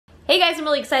Hey guys, I'm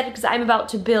really excited because I'm about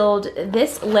to build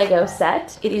this Lego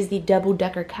set. It is the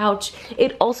double-decker couch.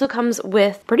 It also comes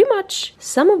with pretty much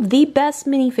some of the best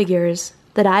minifigures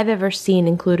that I've ever seen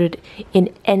included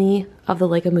in any of the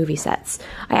Lego movie sets.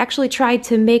 I actually tried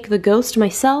to make the ghost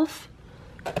myself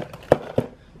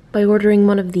by ordering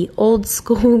one of the old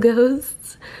school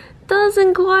ghosts.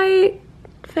 Doesn't quite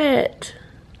fit.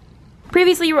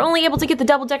 Previously, you were only able to get the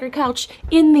double-decker couch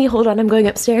in the, hold on, I'm going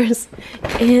upstairs,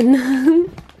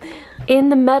 in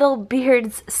the Metal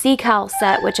Beards Sea Cowl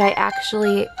set, which I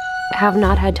actually have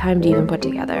not had time to even put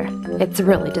together. It's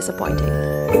really disappointing.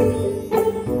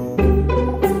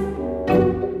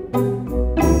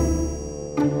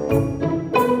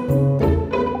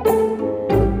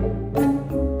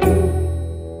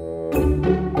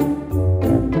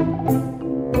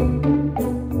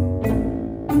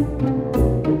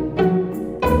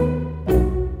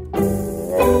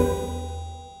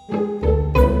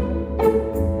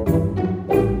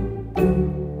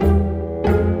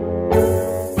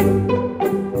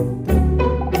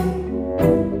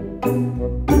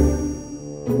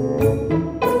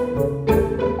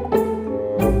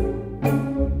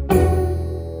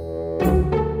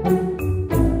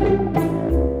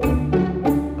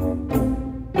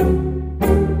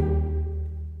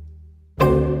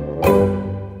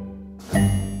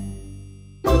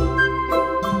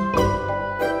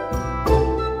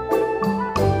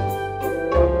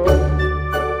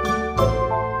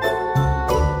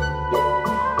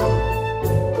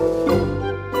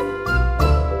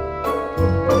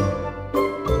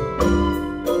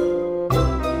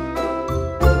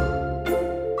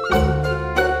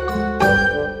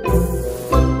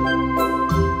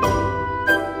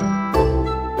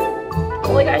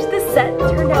 Oh my gosh, this set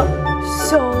turned out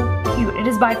so cute. It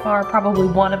is by far probably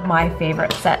one of my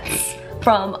favorite sets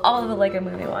from all of the Lego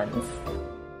Movie ones.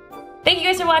 Thank you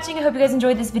guys for watching. I hope you guys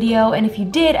enjoyed this video, and if you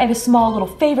did, I have a small little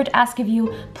favor to ask of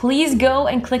you. Please go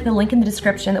and click the link in the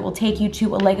description that will take you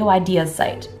to a Lego Ideas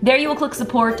site. There you will click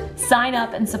support, sign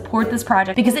up, and support this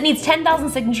project because it needs 10,000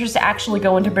 signatures to actually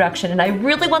go into production, and I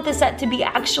really want this set to be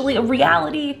actually a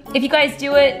reality. If you guys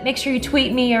do it, make sure you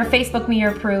tweet me or Facebook me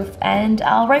your proof, and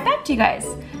I'll write back to you guys.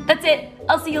 That's it.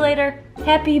 I'll see you later.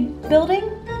 Happy building.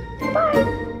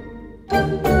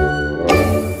 Bye.